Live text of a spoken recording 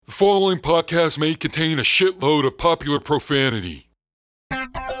following podcast may contain a shitload of popular profanity. Live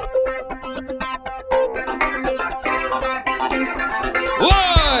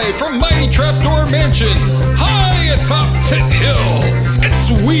from Mighty Trapdoor Mansion, high atop Tit Hill, it's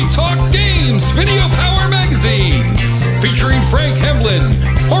We Talk Games Video Power Magazine, featuring Frank Hemblin,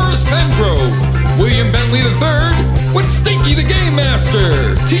 Horace Pengrove, William Bentley III, with Stinky the Game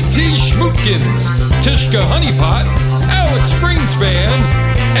Master, T.T. Schmootkins, Tishka Honeypot, Alex Greenspan,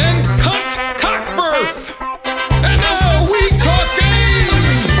 and Cunt Cockbirth. And now We Talk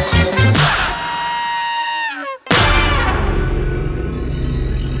Games!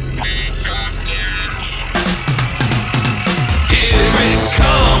 Here it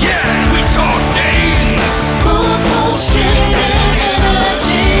comes! Yeah! We Talk Games! Full of bullshit and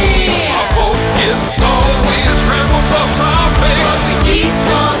energy. Our focus always rambles off topic, But we keep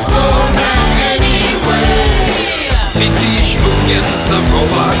the format anyway. T.T. Schmootkins, the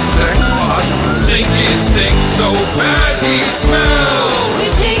robot sex bot. Stinky stinks so bad he smells. We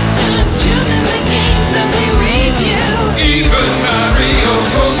take turns choosing the games that we review. Even Mario's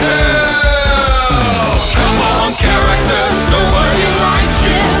Hotel. Come on, characters, nobody likes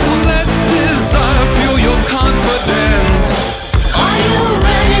you. Let desire fuel your confidence. Are you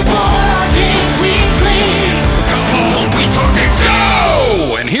ready for our game weekly? Come on, We Talk Games,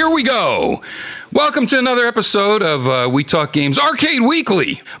 go! And here we go. Welcome to another episode of We Talk Games Arcade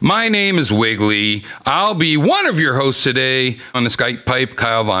Weekly. My name is Wiggly. I'll be one of your hosts today. On the Skype pipe,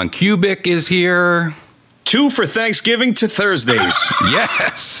 Kyle Von Kubik is here. 2 for Thanksgiving to Thursdays.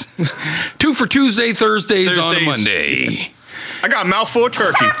 Yes. 2 for Tuesday, Thursdays on a Thursdays. Monday. I got a mouthful of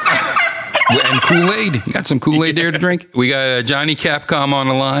turkey. And Kool-Aid. You got some Kool-Aid there to drink? We got Johnny Capcom on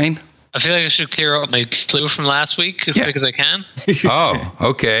the line. I feel like I should clear up my clue from last week as quick as I can. Oh,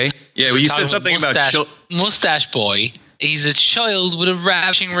 okay. Yeah, well, you Talking said something about Mustache Boy. He's a child with a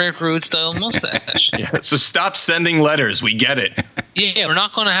ravishing Rick Rude style mustache. Yeah, so stop sending letters. We get it. Yeah, we're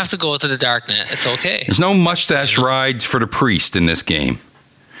not going to have to go to the darknet. It's okay. There's no mustache rides for the priest in this game.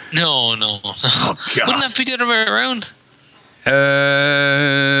 No. Oh, God. Wouldn't that be the other way around?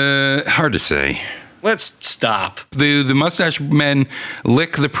 Hard to say. Let's stop. The mustache men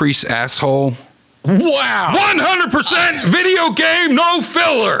lick the priest's asshole. Wow. 100% video game, no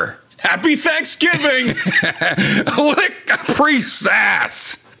filler. Happy Thanksgiving. Lick a priest's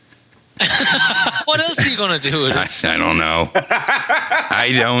ass. What else are you going to do with it? I don't know. I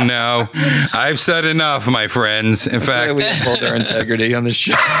don't know. I've said enough, my friends. In fact, We uphold our integrity on this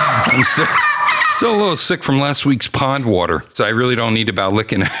show. I'm still a little sick from last week's pond water, so I really don't need talk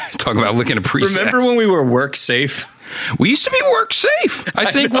about licking a priest's Remember ass. when we were work safe? We used to be work safe.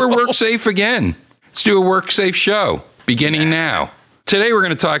 I think we're work safe again. Let's do a work safe show beginning now. Today we're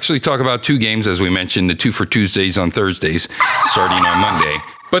going to actually talk about 2 games, as we mentioned, the 2 for Tuesdays on Thursdays, starting on Monday.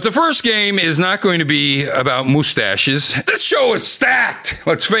 But the first game is not going to be about mustaches. This show is stacked,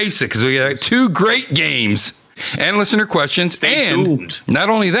 let's face it, because we got 2 great games and listener questions. Stay and tuned. Not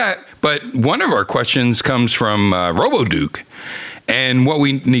only that, but one of our questions comes from RoboDuke. And what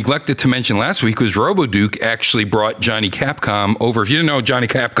we neglected to mention last week was RoboDuke actually brought Johnny Capcom over. If you didn't know, Johnny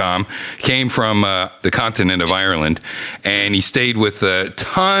Capcom came from the continent of Ireland, and he stayed with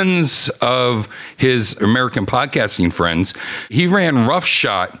tons of his American podcasting friends. He ran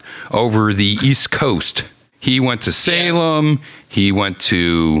roughshod over the East Coast. He went to Salem. He went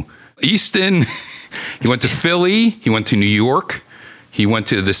to Easton. He went to Philly. He went to New York. He went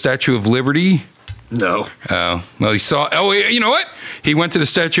to the Statue of Liberty. No. Oh, well, he saw. Oh, you know what? He went to the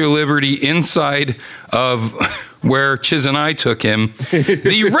Statue of Liberty inside of where Chiz and I took him.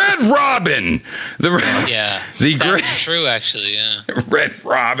 The Red Robin. Yeah. The That's great true, actually, yeah. Red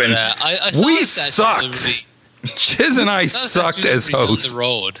Robin. I We thought that sucked. Chiz and I sucked as hosts. The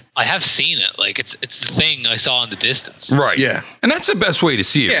road. I have seen it. Like it's the thing I saw in the distance. Right. Yeah. And that's the best way to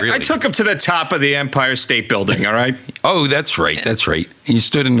see it, Yeah, really. I took him to the top of the Empire State Building, all right? Oh, that's right. That's right. He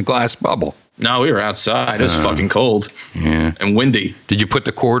stood in the glass bubble. No, we were outside. It was fucking cold. Yeah. And windy. Did you put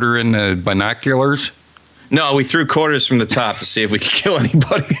the quarter in the binoculars? No, we threw quarters from the top to see if we could kill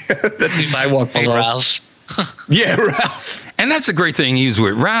anybody. That's the sidewalk Hey, below. Ralph. Yeah, Ralph. And that's a great thing. He was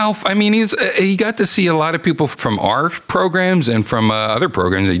with Ralph. I mean, he got to see a lot of people from our programs and from other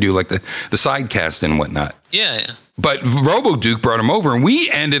programs they do, like the sidecast and whatnot. Yeah. But RoboDuke brought him over, and we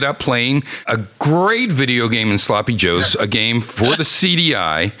ended up playing a great video game in Sloppy Joe's, a game for the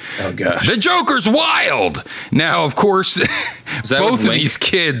CDI. Oh, gosh. The Joker's Wild. Now, of course, both of Wink? these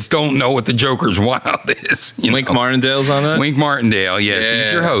kids don't know what the Joker's Wild is. Wink Martindale's on that? Wink Martindale, yes, Yeah.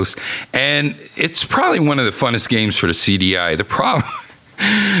 he's your host. And it's probably one of the funnest games for the CDI. The problem,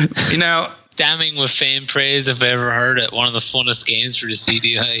 damning with faint praise if I ever heard it. One of the funnest games for the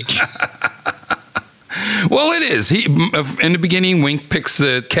CDI. Well, it is. In the beginning, Wink picks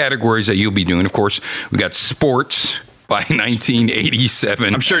the categories that you'll be doing. Of course, we got sports by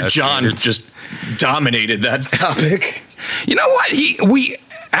 1987. I'm sure John just dominated that topic. You know what? We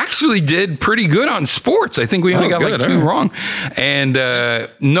actually did pretty good on sports. I think we only got good, like 2 all right. wrong. And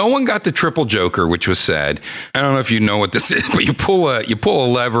no one got the triple joker, which was sad. I don't know if you know what this is, but you pull a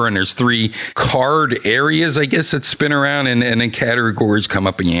lever and there's 3 card areas, I guess, that spin around and then categories come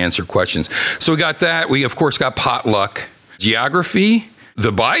up and you answer questions. So we got that. We, of course, got potluck, geography,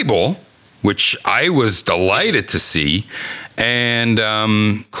 the Bible, which I was delighted to see, and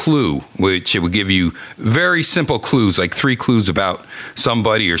Clue, which it would give you very simple clues, like 3 clues about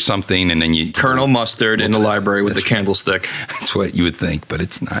somebody or something, and then you... Colonel Mustard in the library with the candlestick. That's what you would think, but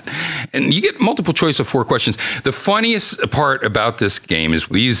it's not. And you get multiple choice of 4 questions. The funniest part about this game is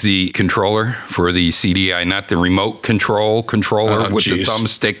we use the controller for the CDI, not the remote controller with the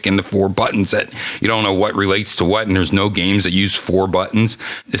thumbstick and the 4 buttons that you don't know what relates to what, and there's no games that use 4 buttons.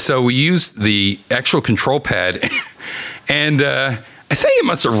 So we use the actual control pad, and I think it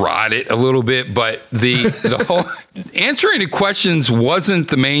must have rotted a little bit, but the whole answering the questions wasn't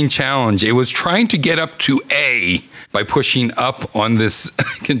the main challenge. It was trying to get up to A by pushing up on this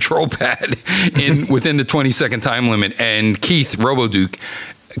control pad within the 20-second time limit. And Keith Roboduke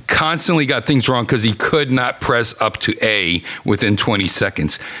constantly got things wrong because he could not press up to A within 20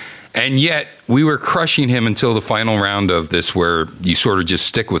 seconds. And yet, we were crushing him until the final round of this, where you sort of just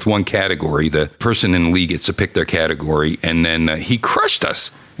stick with one category. The person in the league gets to pick their category, and then he crushed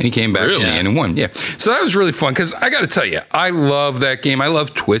us. And he came back to the end and won. Yeah. So that was really fun, because I got to tell you, I love that game. I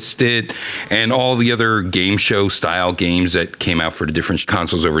love Twisted and all the other game show style games that came out for the different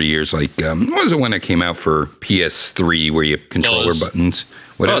consoles over the years. Like, what was the one that came out for PS3 where you have controller buttons?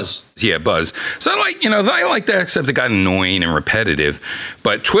 Buzz. Yeah, Buzz. So I like that, except it got annoying and repetitive.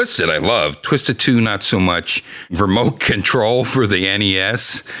 But Twisted, I love. Twisted 2, not so much. Remote Control for the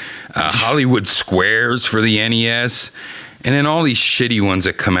NES. Hollywood Squares for the NES. And then all these shitty ones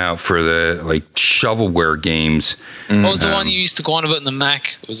that come out for the shovelware games. What was the one you used to go on about in the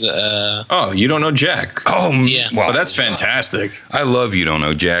Mac? Was it? Oh, you don't know Jack. Oh, yeah. Well, that's fantastic. I love You Don't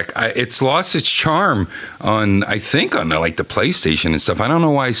Know Jack. It's lost its charm on the PlayStation and stuff. I don't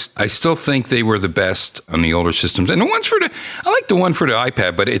know why. I still think they were the best on the older systems. And I like the one for the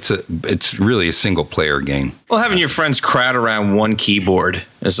iPad, but it's really a single player game. Well, having your friends crowd around one keyboard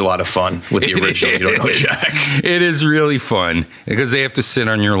is a lot of fun with the original You Don't Know Jack. It is really fun because they have to sit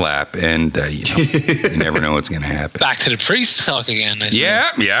on your lap, and you never know what's going to happen. Back to the priest talk again. I see.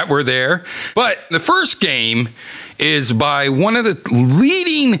 Yeah, we're there. But the first game is by one of the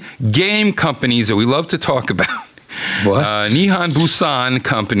leading game companies that we love to talk about. What? Nihon Busan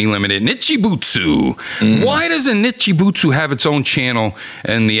Company Limited, Nichibutsu. Why doesn't Nichibutsu have its own channel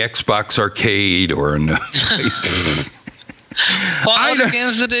in the Xbox Arcade or in the PlayStation? What other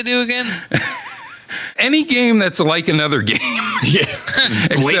games did they do again? Any game that's like another game. Yeah.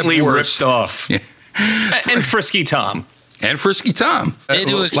 Blatantly worse. ripped off. Yeah. And Frisky Tom. And Frisky Tom. They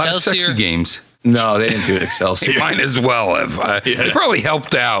do a lot of sexy Excelsior. games. No, they didn't do it Excelsior. They might as well have. They probably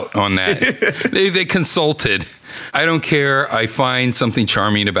helped out on that. They consulted. I don't care. I find something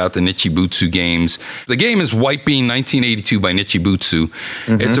charming about the Nichibutsu games. The game is White Bean 1982 by Nichibutsu.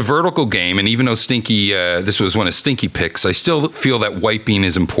 It's a vertical game, and even though Stinky, this was one of Stinky picks, I still feel that White Bean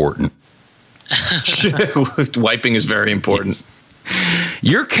is important. Wiping is very important.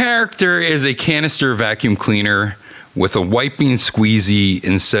 Your character is a canister vacuum cleaner with a wiping squeegee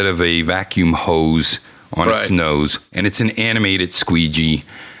instead of a vacuum hose on its nose, and it's an animated squeegee.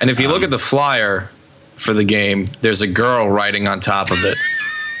 And if you look at the flyer for the game, there's a girl riding on top of it.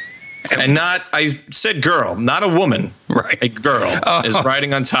 And I said girl, not a woman. Right. A girl is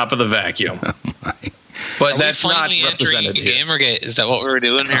riding on top of the vacuum. But that's not represented here. Gamergate, is that what we were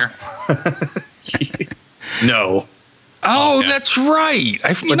doing here? No. Oh, that's right.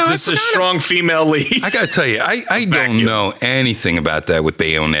 This is a strong female lead. I got to tell you, I don't know anything about that with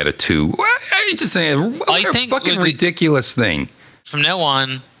Bayonetta 2. What? I just saying, what a fucking ridiculous thing. From now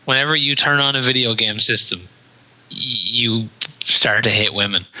on, whenever you turn on a video game system, you start to hate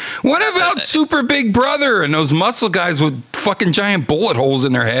women. What about Super Big Brother and those muscle guys with fucking giant bullet holes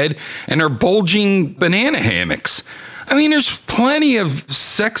in their head and their bulging banana hammocks? I mean, there's plenty of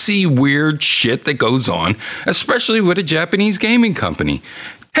sexy, weird shit that goes on, especially with a Japanese gaming company.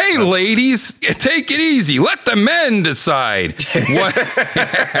 Hey, ladies, take it easy. Let the men decide. What?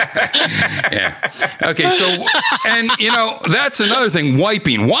 Yeah. Okay, so, and, that's another thing,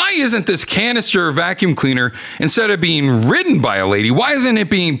 wiping. Why isn't this canister vacuum cleaner, instead of being ridden by a lady, why isn't it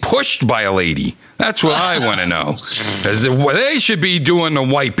being pushed by a lady? That's what I want to know. 'Cause they should be doing the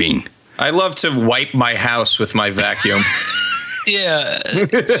wiping. I love to wipe my house with my vacuum. Yeah.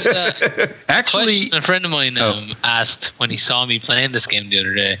 Actually, a friend of mine asked when he saw me playing this game the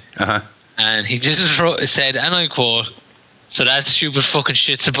other day, and he just said, and I quote, "So that stupid fucking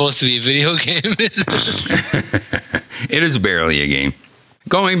shit's supposed to be a video game?" It is barely a game.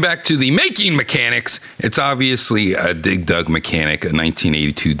 Going back to the making mechanics, it's obviously a Dig Dug mechanic, a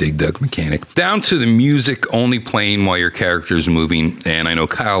 1982 Dig Dug mechanic. Down to the music only playing while your character is moving, and I know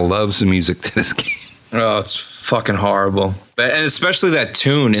Kyle loves the music to this game. Oh, it's fucking horrible. And especially that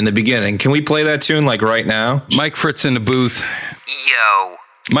tune in the beginning. Can we play that tune like right now? Mike Fritz in the booth. Yo.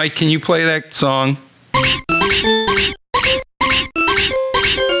 Mike, can you play that song?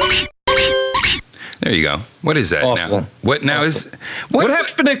 There you go. What is that Awful. now? What now Awful. is... What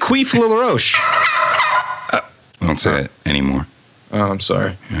happened to Queef LaRoche? Don't say it anymore. Oh, I'm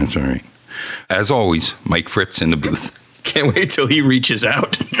sorry. That's all right. As always, Mike Fritz in the booth. Can't wait till he reaches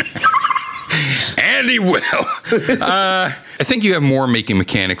out. And he will. I think you have more making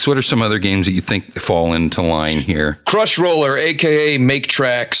mechanics. What are some other games that you think fall into line here? Crush Roller, a.k.a. Make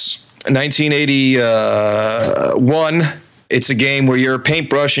Tracks, 1981. It's a game where you're a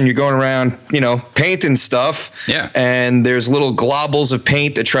paintbrush and you're going around, painting stuff. Yeah. And there's little globules of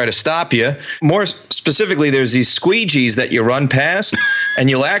paint that try to stop you. More specifically, there's these squeegees that you run past and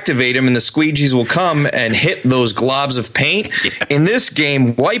you'll activate them and the squeegees will come and hit those globs of paint. Yeah. In this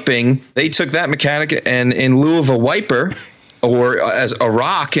game, wiping, they took that mechanic and in lieu of a wiper, or as a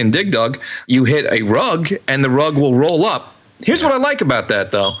rock in Dig Dug, you hit a rug and the rug will roll up. Here's what I like about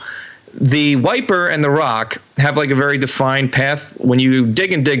that, though. The wiper and the rock have like a very defined path. When you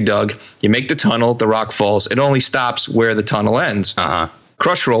dig in Dig Dug, you make the tunnel, the rock falls. It only stops where the tunnel ends.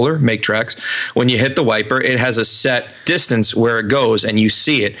 Crush Roller, Make Tracks, when you hit the wiper, it has a set distance where it goes and you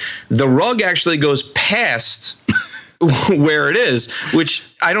see it. The rug actually goes past where it is, which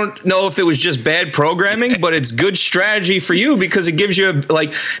I don't know if it was just bad programming, but it's good strategy for you because it gives you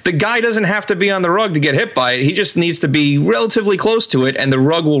the guy doesn't have to be on the rug to get hit by it. He just needs to be relatively close to it and the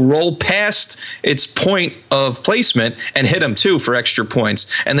rug will roll past its point of placement and hit him too for extra points.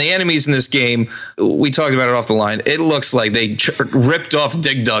 And the enemies in this game, we talked about it off the line. It looks like they ripped off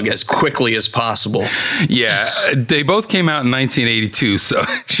Dig Dug as quickly as possible. Yeah, they both came out in 1982, so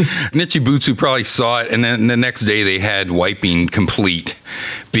Nichibutsu probably saw it, and then the next day they had wiping complete.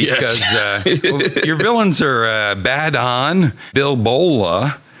 Because your villains are Badon,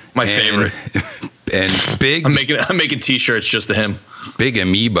 Bilbola, my favorite, and Big. I'm making T-shirts just to him. Big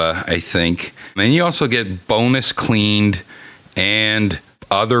Amoeba, I think. And you also get bonus cleaned and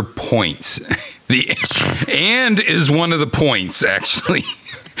other points. The and is one of the points actually.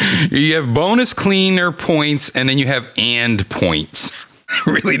 You have bonus cleaner points, and then you have and points.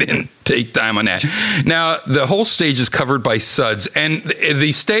 Really didn't take time on that. Now, the whole stage is covered by suds, and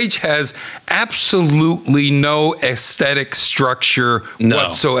the stage has absolutely no aesthetic structure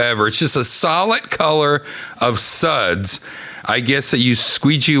whatsoever. It's just a solid color of suds. I guess that you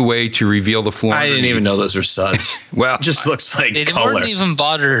squeegee away to reveal the floor. I didn't even know those were suds. Well, it just looks like they color. weren't even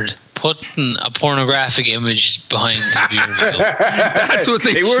bothered putting a pornographic image behind the view. That's what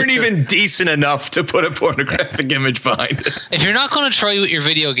they weren't even decent enough to put a pornographic image behind it. If you're not going to try with your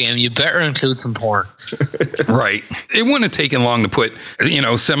video game, you better include some porn. Right. It wouldn't have taken long to put,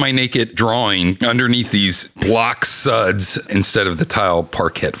 semi-naked drawing underneath these block suds instead of the tile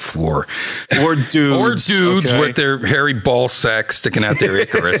parquet floor. Or dudes. Okay. With their hairy ball sack sticking out their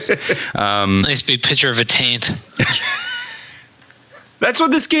Icarus. Nice big picture of a taint. That's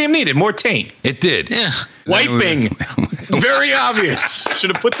what this game needed, more taint. It did. Yeah. Wiping. Very obvious.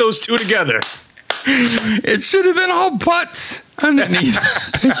 Should have put those two together. It should have been all butts underneath.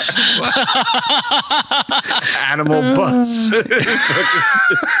 Animal butts.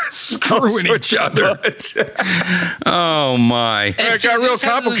 Screwing each other. Oh, my. It got real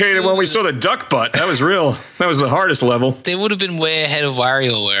complicated when we saw the duck butt. That was the hardest level. They would have been way ahead of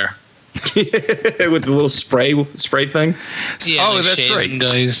WarioWare. With the little spray thing. Yeah, that's right.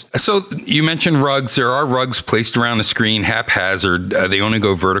 Guys. So you mentioned rugs. There are rugs placed around the screen haphazard. They only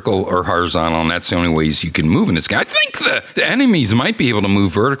go vertical or horizontal, and that's the only ways you can move in this game. I think the enemies might be able to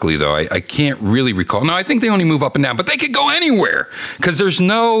move vertically, though. I can't really recall. No, I think they only move up and down, but they could go anywhere because there's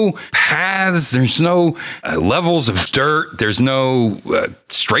no paths. There's no levels of dirt. There's no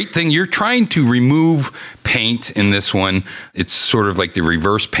straight thing. You're trying to remove paint in this one. It's sort of like the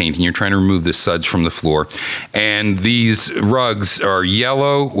reverse painting. You're trying to remove the suds from the floor. And these rugs are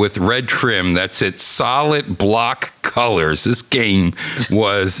yellow with red trim. That's it. Solid block colors. This game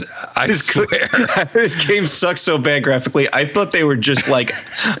was, I swear. This game sucks so bad graphically. I thought they were just like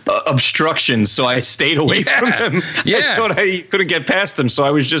obstructions, so I stayed away from them. Yeah. I thought I couldn't get past them, so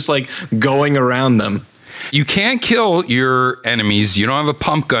I was just like going around them. You can't kill your enemies. You don't have a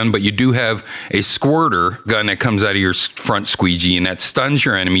pump gun, but you do have a squirter gun that comes out of your front squeegee, and that stuns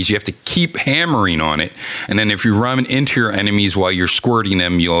your enemies. You have to keep hammering on it. And then if you run into your enemies while you're squirting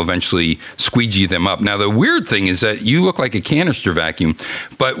them, you'll eventually squeegee them up. Now, the weird thing is that you look like a canister vacuum,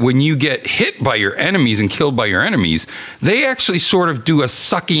 but when you get hit by your enemies and killed by your enemies, they actually sort of do a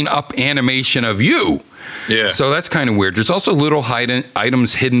sucking up animation of you. Yeah. So that's kind of weird. There's also little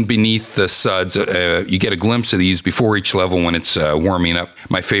items hidden beneath the suds. You get a glimpse of these before each level when it's warming up.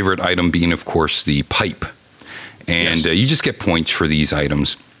 My favorite item being, of course, the pipe. And you just get points for these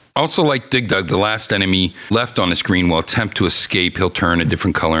items. Also, like Dig Dug, the last enemy left on the screen will attempt to escape. He'll turn a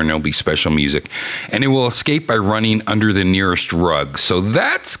different color and there'll be special music. And it will escape by running under the nearest rug. So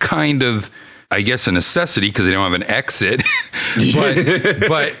that's kind of, I guess, a necessity because they don't have an exit.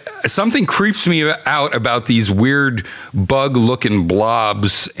 but something creeps me out about these weird bug-looking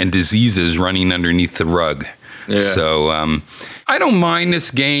blobs and diseases running underneath the rug. Yeah. So I don't mind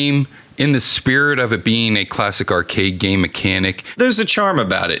this game in the spirit of it being a classic arcade game mechanic. There's a charm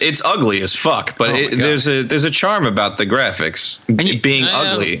about it. It's ugly as fuck, but there's a charm about the graphics and being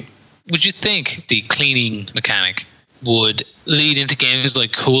ugly. Would you think the cleaning mechanic would lead into games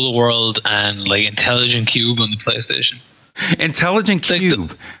like Cooler World and like Intelligent Cube on the PlayStation? Intelligent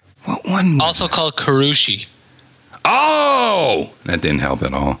Cube? What one? Also called Karushi. Oh! That didn't help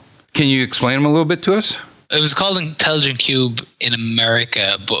at all. Can you explain them a little bit to us? It was called Intelligent Cube in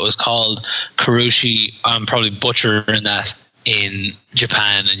America, but it was called Karushi. I'm probably butchering that in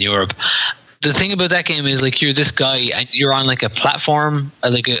Japan and Europe. The thing about that game is, like, you're this guy and you're on like a platform,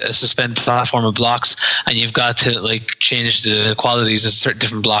 like a suspended platform of blocks, and you've got to like change the qualities of certain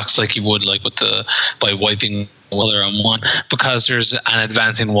different blocks, like you would like by wiping color on one, because there's an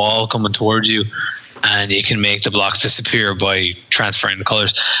advancing wall coming towards you, and you can make the blocks disappear by transferring the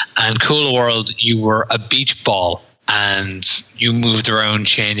colors. And Cooler World, you were a beach ball, and you moved around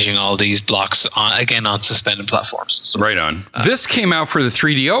changing all these blocks on suspended platforms. Right on. This came out for the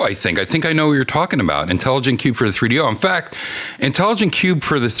 3DO, I think. I think I know what you're talking about. Intelligent Cube for the 3DO. In fact, Intelligent Cube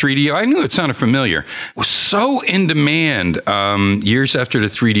for the 3DO, I knew it sounded familiar, was so in demand years after the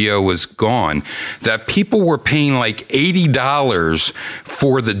 3DO was gone that people were paying like $80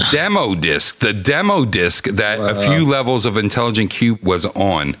 for the demo disc. The demo disc that a few levels of Intelligent Cube was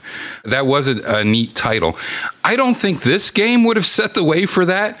on. That was a neat title. I don't think this game would have set the way for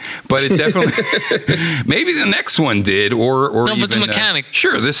that, but it definitely maybe the next one did, or no, even but the mechanic.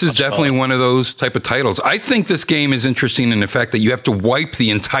 Sure, this is definitely one of those type of titles. I think this game is interesting in the fact that you have to wipe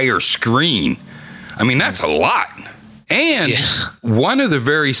the entire screen. I mean, that's a lot. And one of the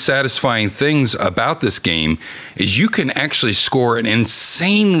very satisfying things about this game is you can actually score an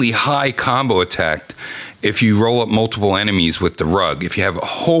insanely high combo attack if you roll up multiple enemies with the rug. If you have a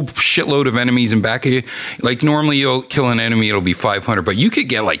whole shitload of enemies in back of you, like normally you'll kill an enemy, it'll be 500, but you could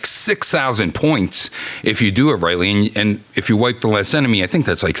get like 6,000 points if you do it rightly. And if you wipe the last enemy, I think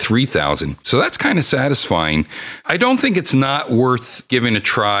that's like 3,000. So that's kind of satisfying. I don't think it's not worth giving a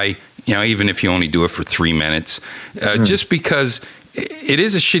try, even if you only do it for 3 minutes, just because it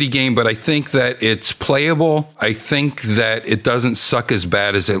is a shitty game, but I think that it's playable. I think that it doesn't suck as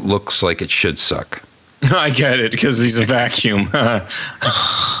bad as it looks like it should suck. I get it, because he's a vacuum. I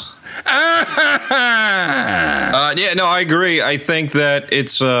agree. I think that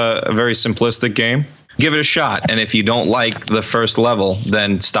it's a very simplistic game. Give it a shot, and if you don't like the first level,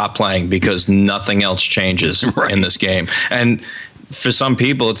 then stop playing, because nothing else changes in this game. And for some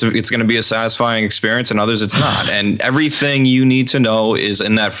people, it's going to be a satisfying experience, and others it's not. And everything you need to know is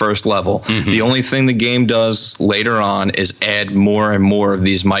in that first level. Mm-hmm. The only thing the game does later on is add more and more of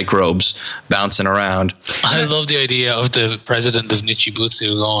these microbes bouncing around. I love the idea of the president of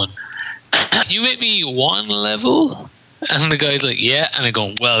Nichibutsu going, "Can you make me one level?" And the guy's like, "Yeah." And I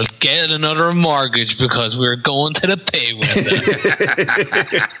go, "Well, get another mortgage, because we're going to the pay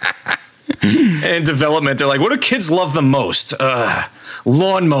window." And development, they're like, what do kids love the most?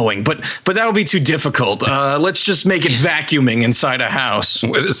 Lawn mowing, but that'll be too difficult. Let's just make it vacuuming inside a house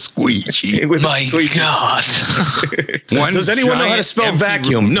with a squeegee. God! Does anyone know how to spell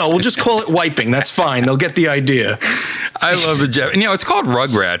vacuum? Room. No, we'll just call it wiping. That's fine. They'll get the idea. I love the Jeff. It's called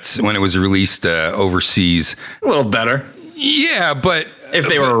Rugrats when it was released overseas. A little better. Yeah, but If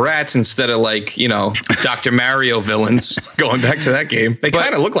they were rats instead of like, Dr. Mario villains, going back to that game. They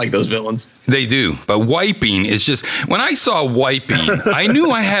kind of look like those villains. They do. But wiping is just, when I saw wiping, I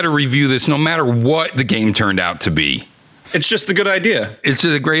knew I had to review this no matter what the game turned out to be. It's just a good idea. It's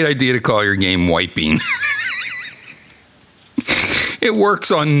just a great idea to call your game wiping. It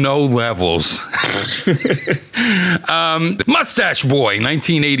works on no levels. Mustache Boy,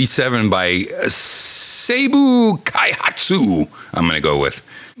 1987 by Seibu Kaihatsu, I'm going to go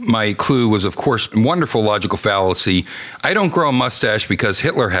with. My clue was, of course, wonderful logical fallacy. I don't grow a mustache because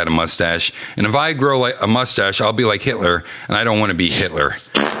Hitler had a mustache. And if I grow a mustache, I'll be like Hitler, and I don't want to be Hitler.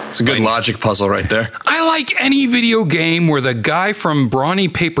 It's a good logic puzzle right there. I like any video game where the guy from Brawny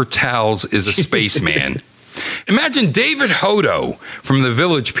Paper Towels is a spaceman. Imagine David Hodo from The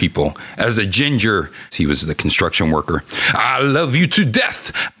Village People as a ginger. He was the construction worker. I love you to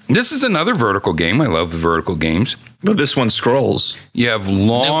death. This is another vertical game. I love the vertical games. But this one scrolls. You have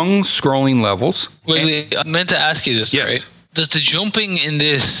long scrolling levels. Wait, I meant to ask you this, Yes. right? Does the jumping in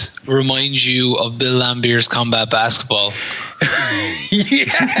this remind you of Bill Lambier's Combat Basketball?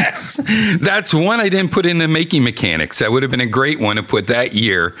 Yes. That's one I didn't put in the making mechanics. That would have been a great one to put that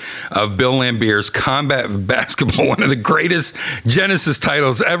year of Bill Lambier's Combat Basketball, one of the greatest Genesis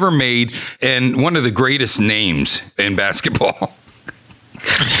titles ever made and one of the greatest names in basketball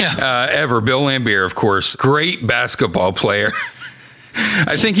ever. Bill Lambier, of course, great basketball player.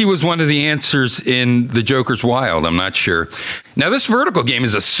 I think he was one of the answers in The Joker's Wild. I'm not sure. Now, this vertical game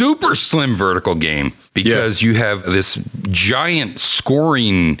is a super slim vertical game because you have this giant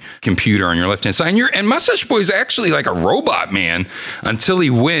scoring computer on your left-hand side. And Mustache Boy is actually like a robot man until he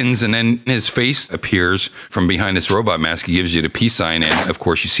wins, and then his face appears from behind this robot mask. He gives you the peace sign, and, of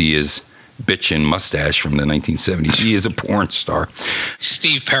course, you see his bitchin' mustache from the 1970s. He is a porn star.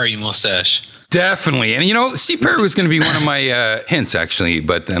 Steve Perry mustache. Definitely. And, Steve Perry was going to be one of my hints, actually,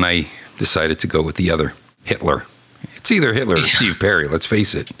 but then I decided to go with the other, Hitler. It's either Hitler or Steve Perry, let's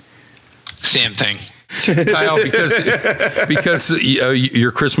face it. Same thing. Kyle, because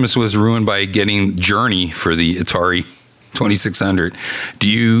your Christmas was ruined by getting Journey for the Atari 2600, do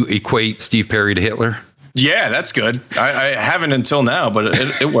you equate Steve Perry to Hitler? Yeah, that's good. I haven't until now, but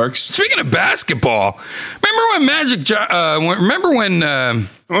it works. Speaking of basketball, remember when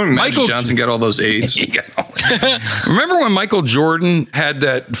Magic Johnson got all those AIDS. Remember when Michael Jordan had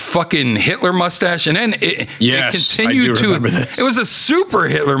that fucking Hitler mustache, and then it continued to. It was a super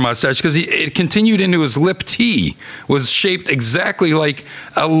Hitler mustache because it continued into his lip T. Was shaped exactly like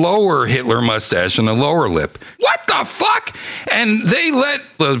a lower Hitler mustache and a lower lip. What the fuck? And they let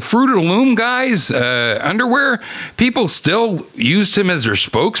the Fruit of the Loom guys, underwear people, still used him as their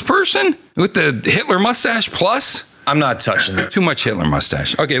spokesperson with the Hitler mustache plus. I'm not touching it. Too much Hitler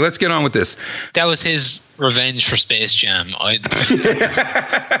mustache. Okay, let's get on with this. That was his revenge for Space Jam. I'll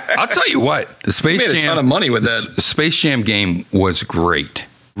tell you what, the Space Jam, made a ton of money with that. The Space Jam game was great.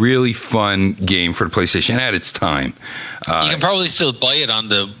 Really fun game for the PlayStation at its time. You can probably still buy it on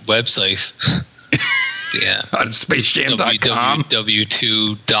the website. Yeah. On spacejam.com.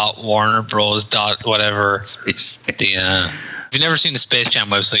 www.warnerbros.whatever. If you've never seen the Space Jam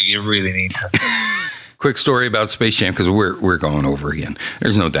website, you really need to. Quick story about Space Jam, because we're going over again.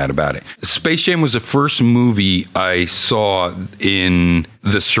 There's no doubt about it. Space Jam was the first movie I saw in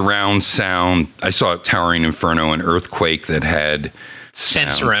the surround sound. I saw Towering Inferno and Earthquake that had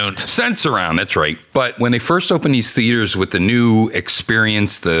Sense-Around, that's right. But when they first opened these theaters with the new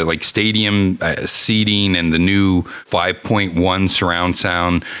experience, the stadium seating and the new 5.1 surround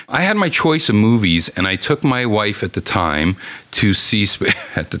sound, I had my choice of movies, and I took my wife at the time to see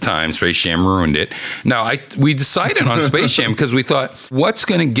Space Jam ruined it. Now, we decided on Space Jam because we thought, what's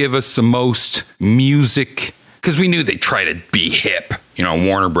going to give us the most music? Because we knew they'd try to be hip.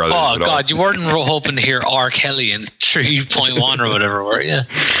 Warner Brothers. Oh, God, you weren't hoping to hear R. Kelly in 3.1 or whatever, were you?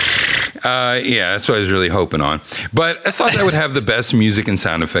 Yeah, that's what I was really hoping on. But I thought that would have the best music and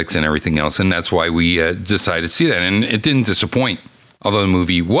sound effects and everything else, and that's why we decided to see that. And it didn't disappoint, although the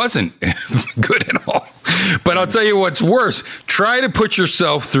movie wasn't good at all. But I'll tell you what's worse. Try to put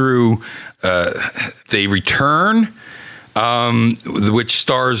yourself through They Return, which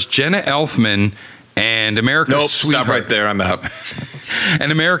stars Jenna Elfman and America's Sweetheart. Stop right there. I'm out.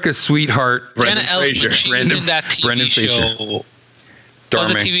 And America's Sweetheart. Jenna Elfman, she was in that TV show. What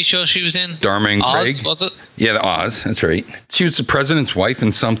was the TV show she was in? Dharma and Oz, Craig. was it? Yeah, the Oz. That's right. She was the president's wife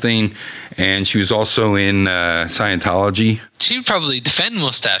in something, and she was also in Scientology. She'd probably defend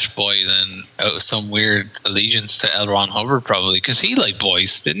Mustache Boy then out of some weird allegiance to L. Ron Hubbard, probably, because he liked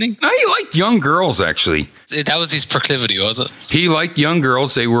boys, didn't he? No, he liked young girls, actually. That was his proclivity, was it? He liked young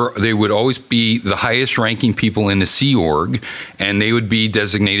girls. They would always be the highest ranking people in the Sea Org, and they would be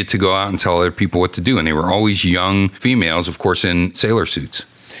designated to go out and tell other people what to do. And they were always young females, of course, in sailor suits.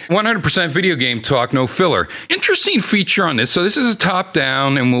 100% video game talk, no filler. Interesting feature on this. So this is a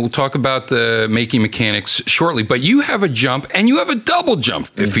top-down, and we'll talk about the making mechanics shortly. But you have a jump, and you have a double jump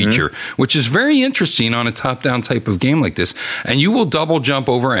feature, which is very interesting on a top-down type of game like this. And you will double jump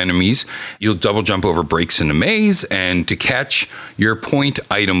over enemies. You'll double jump over breaks in the maze, and to catch your point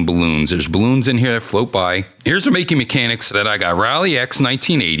item balloons. There's balloons in here that float by. Here's the making mechanics that I got. Rally X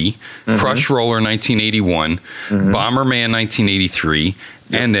 1980, Crush Roller 1981, Bomberman 1983,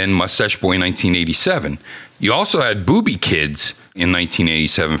 and then Mustache Boy 1987. You also had Booby Kids in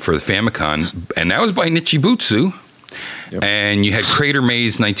 1987 for the Famicom, and that was by Nichibutsu. Yep. And you had Crater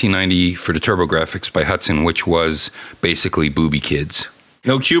Maze 1990 for the TurboGrafx by Hudson, which was basically Booby Kids.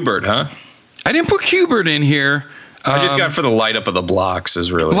 No Q*bert, huh? I didn't put Q*bert in here. I just got for the light up of the blocks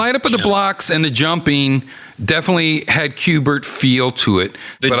is really. Light up of the blocks and the jumping definitely had Q*bert feel to it.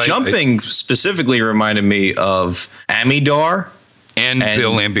 The jumping specifically reminded me of Amidar. And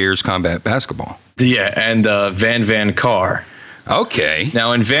Bill Lambier's Combat Basketball. Yeah, and Van Car. Okay.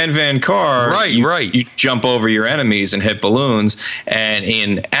 Now, in Van Car, you jump over your enemies and hit balloons. And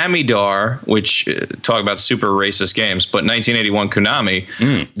in Amidar, which talk about super racist games, but 1981 Konami,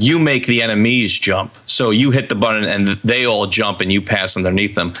 you make the enemies jump. So you hit the button and they all jump and you pass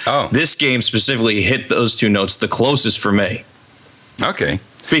underneath them. Oh. This game specifically hit those two notes the closest for me. Okay.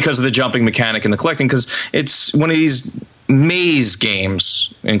 Because of the jumping mechanic and the collecting, because it's one of these maze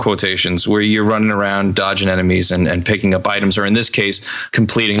games, in quotations, where you're running around dodging enemies and picking up items, or in this case,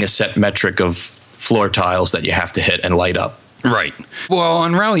 completing a set metric of floor tiles that you have to hit and light up. Right. Well,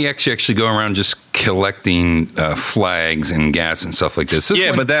 on Rally X, you actually go around just collecting flags and gas and stuff like this.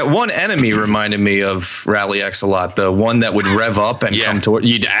 But that one enemy reminded me of Rally X a lot. The one that would rev up and come toward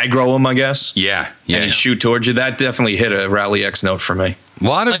you'd aggro him, I guess. Yeah. And shoot towards you. That definitely hit a Rally X note for me. A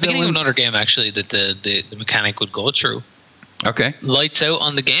lot of I think villains. another game actually that the mechanic would go through. Okay. Lights Out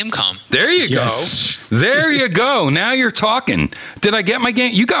on the Gamecom. There you go. There you go. Now you're talking. Did I get my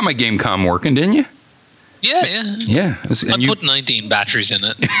game? You got my Gamecom working, didn't you? Yeah. Yeah. I put 19 batteries in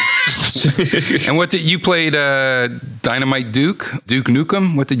it. And what did you play? Dynamite Duke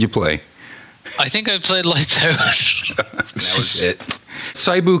Nukem? What did you play? I think I played Lights Out. That was it.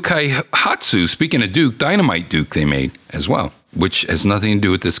 Saibu Kaihatsu, speaking of Duke, Dynamite Duke they made as well, which has nothing to do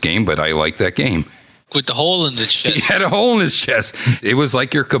with this game, but I like that game. With the hole in the chest. He had a hole in his chest. It was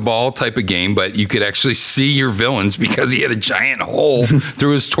like your Cabal type of game, but you could actually see your villains because he had a giant hole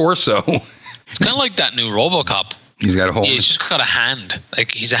through his torso. It's kind of like that new RoboCop. He's got a hole. Yeah, he's just got a hand.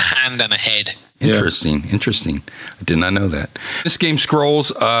 Like, he's a hand and a head. Interesting. I did not know that. This game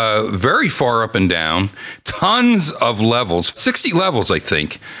scrolls very far up and down. Tons of levels. 60 levels, I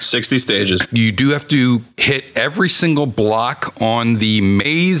think. 60 stages. You do have to hit every single block on the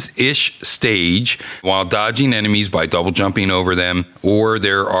maze-ish stage while dodging enemies by double jumping over them. Or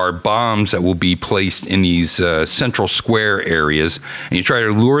there are bombs that will be placed in these central square areas. And you try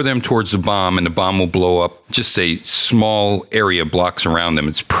to lure them towards the bomb, and the bomb will blow up just a small area blocks around them.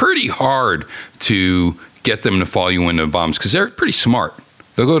 It's pretty hard to get them to follow you into the bombs because they're pretty smart.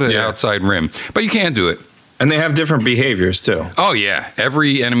 They'll go to the outside rim, but you can do it. And they have different behaviors too. Oh yeah,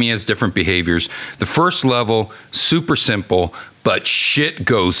 every enemy has different behaviors. The first level, super simple, but shit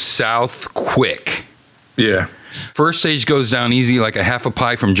goes south quick. Yeah. First stage goes down easy like a half a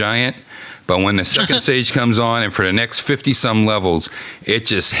pie from Giant, but when the second stage comes on and for the next 50-some levels, it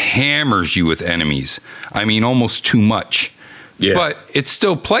just hammers you with enemies. I mean, almost too much. Yeah. But it's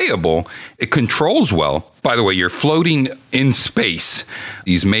still playable. It controls well. By the way, you're floating in space.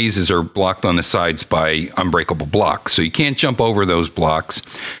 These mazes are blocked on the sides by unbreakable blocks, so you can't jump over those blocks.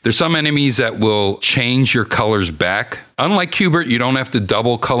 There's some enemies that will change your colors back. Unlike Q*bert, you don't have to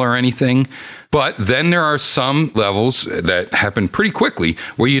double color anything. But then there are some levels that happen pretty quickly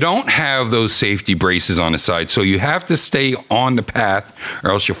where you don't have those safety braces on the side. So you have to stay on the path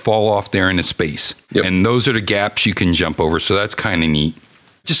or else you'll fall off there into space. Yep. And those are the gaps you can jump over. So that's kind of neat.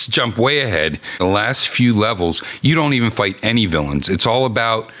 Just jump way ahead. The last few levels, you don't even fight any villains. It's all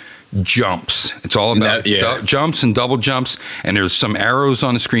about jumps. It's all about jumps and double jumps. And there's some arrows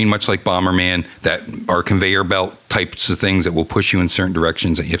on the screen, much like Bomberman, that are conveyor belt types of things that will push you in certain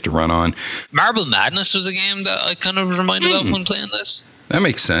directions that you have to run on. Marble Madness was a game that I kind of reminded of when playing this. That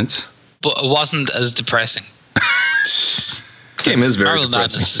makes sense. but it wasn't as depressing. Game is very Marble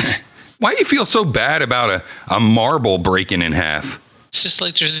depressing. Madness. Why do you feel so bad about a marble breaking in half? It's just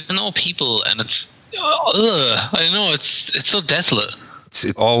like there's no people, and it's. I know it's so desolate. It's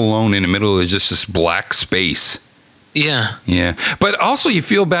all alone in the middle. There's just this black space. Yeah. Yeah, but also you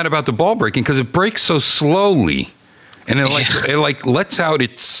feel bad about the ball breaking because it breaks so slowly, and it like lets out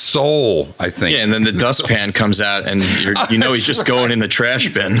its soul. I think. Yeah, and then the dustpan comes out, and he's just going in the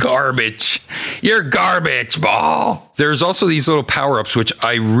trash bin. Garbage. You're garbage, ball. There's also these little power-ups, which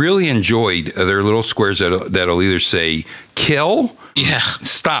I really enjoyed. They're little squares that'll either say kill,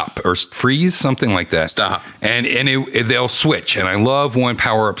 stop, or freeze, something like that. Stop. And they'll switch. And I love when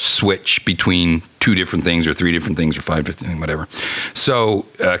power-ups switch between 2 different things or 3 different things or 5 different things, whatever. So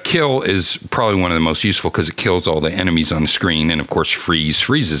kill is probably one of the most useful because it kills all the enemies on the screen. And, of course,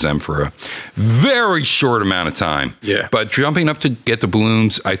 freezes them for a very short amount of time. Yeah. But jumping up to get the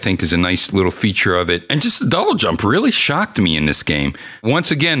balloons, I think, is a nice little feature of it. And just the double jump really shocked me in this game.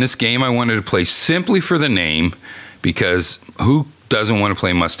 Once again, this game I wanted to play simply for the name because who doesn't want to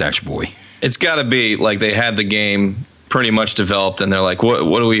play Mustache Boy? It's got to be like they had the game pretty much developed, and they're like,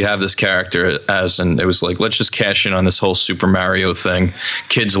 what do we have this character as? And it was like, let's just cash in on this whole Super Mario thing.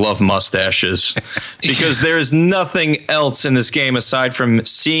 Kids love mustaches. Because there is nothing else in this game aside from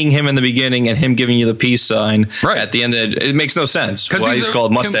seeing him in the beginning and him giving you the peace sign at the end. It makes no sense why he's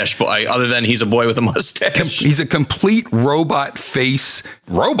called Mustache Boy, other than he's a boy with a mustache. He's a complete robot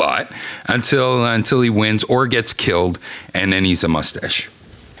until he wins or gets killed, and then he's a mustache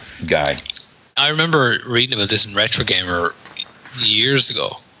guy. I remember reading about this in Retro Gamer years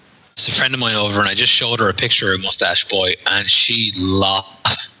ago. It's a friend of mine over, and I just showed her a picture of Mustache Boy, and she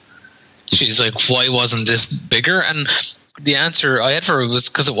laughed. She's like, why wasn't this bigger? And the answer I had for her was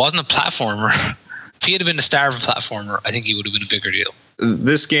because it wasn't a platformer. If he had been the star of a platformer, I think he would have been a bigger deal.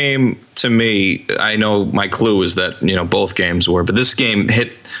 This game, to me, I know my clue is that, both games were, but this game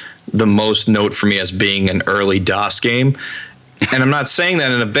hit the most note for me as being an early DOS game. And I'm not saying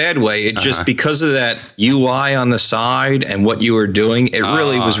that in a bad way. It just because of that UI on the side and what you were doing, it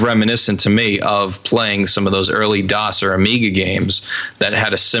really was reminiscent to me of playing some of those early DOS or Amiga games that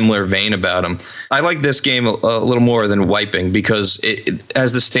had a similar vein about them. I like this game a little more than Wiping because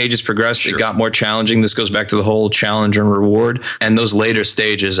as the stages progressed, it got more challenging. This goes back to the whole challenge and reward. And those later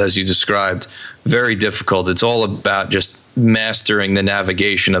stages, as you described, very difficult. It's all about just mastering the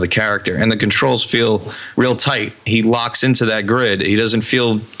navigation of the character, and the controls feel real tight. He locks into that grid. He doesn't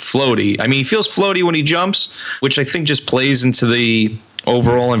feel floaty. I mean, he feels floaty when he jumps, which I think just plays into the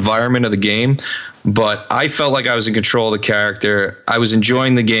overall environment of the game. But I felt like I was in control of the character. I was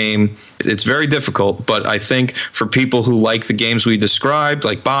enjoying the game. It's very difficult, but I think for people who like the games we described,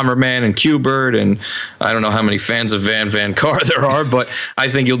 like Bomberman and Q-Bird, and I don't know how many fans of Van Car there are, but I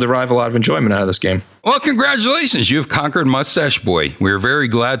think you'll derive a lot of enjoyment out of this game. Well, congratulations. You've conquered Mustache Boy. We're very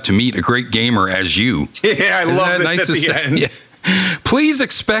glad to meet a great gamer as you. Yeah, I love this nice at the end. Yeah. Please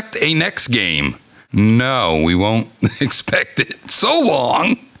expect a next game. No, we won't expect it. So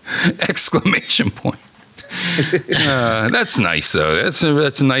long! Exclamation point. That's nice, though.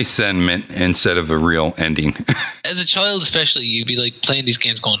 That's a nice sentiment instead of a real ending. As a child, especially, you'd be like playing these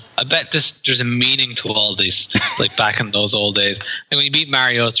games going, I bet there's a meaning to all this, like back in those old days. And when you beat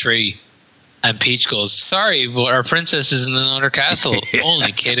Mario 3 and Peach goes, sorry, but our princess is in another castle.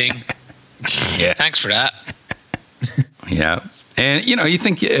 Only kidding. Yeah. Thanks for that. Yeah. And, you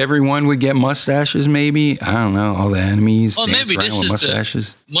think everyone would get mustaches, maybe? I don't know. All the enemies dance around with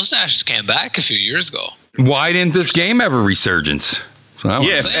mustaches. Mustaches came back a few years ago. Why didn't this game have a resurgence?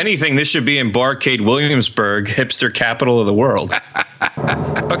 If anything, this should be in Barcade Williamsburg, hipster capital of the world.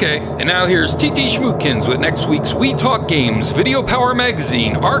 Okay, and now here's TT Schmootkins with next week's We Talk Games, Video Power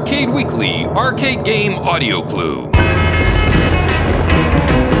Magazine, Arcade Weekly, Arcade Game Audio Clue.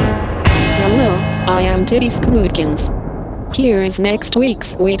 Hello, I am Titty Schmootkins. Here is next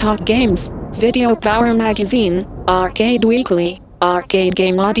week's We Talk Games, Video Power Magazine, Arcade Weekly, Arcade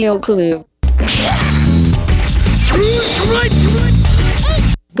Game Audio Clue.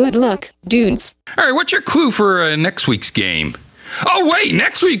 Good luck, dudes. All right, what's your clue for next week's game? Oh, wait,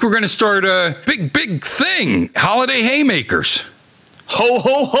 next week we're going to start a big thing. Holiday Haymakers. Ho,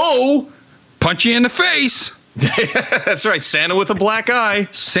 ho, ho! Punch you in the face. That's right, Santa with a black eye.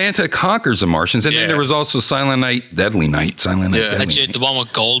 Santa conquers the Martians, and then there was also Silent Night, Deadly Night. Silent Night, Deadly Night. The one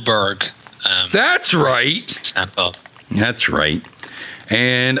with Goldberg. That's right. Sample. That's right.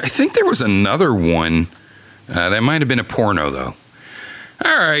 And I think there was another one. That might have been a porno, though.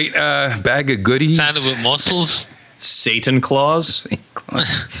 All right, bag of goodies. Santa with muscles. Satan Claus.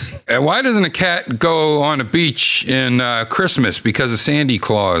 Why doesn't a cat go on a beach in Christmas? Because of Sandy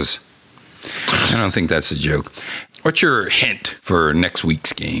Claus. I don't think that's a joke. What's your hint for next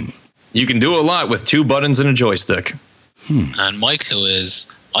week's game? You can do a lot with 2 buttons and a joystick. And my clue is,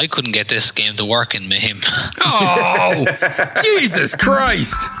 I couldn't get this game to work in Mayhem. Oh, Jesus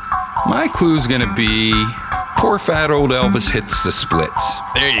Christ. My clue's going to be poor fat old Elvis hits the splits.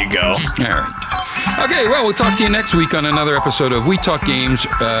 There you go. All right. Okay, well, we'll talk to you next week on another episode of We Talk Games.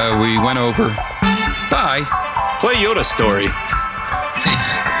 We went over. Bye. Play Yoda Story.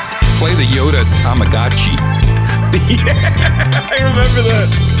 Play the Yoda Tamagotchi. Yeah, I remember that.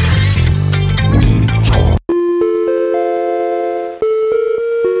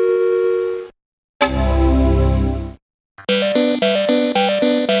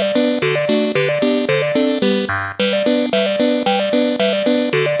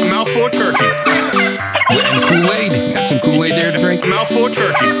 Mouthful of turkey. And Kool-Aid. Got some Kool-Aid there to drink? Mouthful of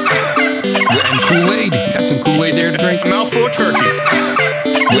turkey. And Kool-Aid. Got some Kool-Aid there to drink? Mouthful of turkey.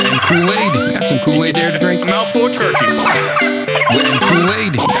 And Kool-Aid. Got some Kool-Aid there to drink? Mouthful of turkey. And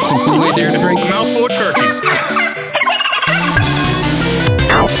Kool-Aid. Got some Kool-Aid there to drink? Mouthful of turkey.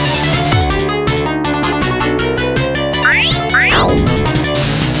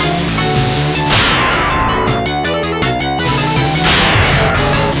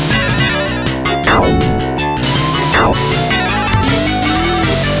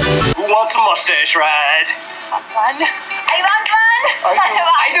 Who wants a mustache ride? Fun. I want fun.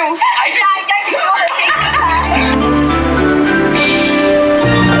 I do.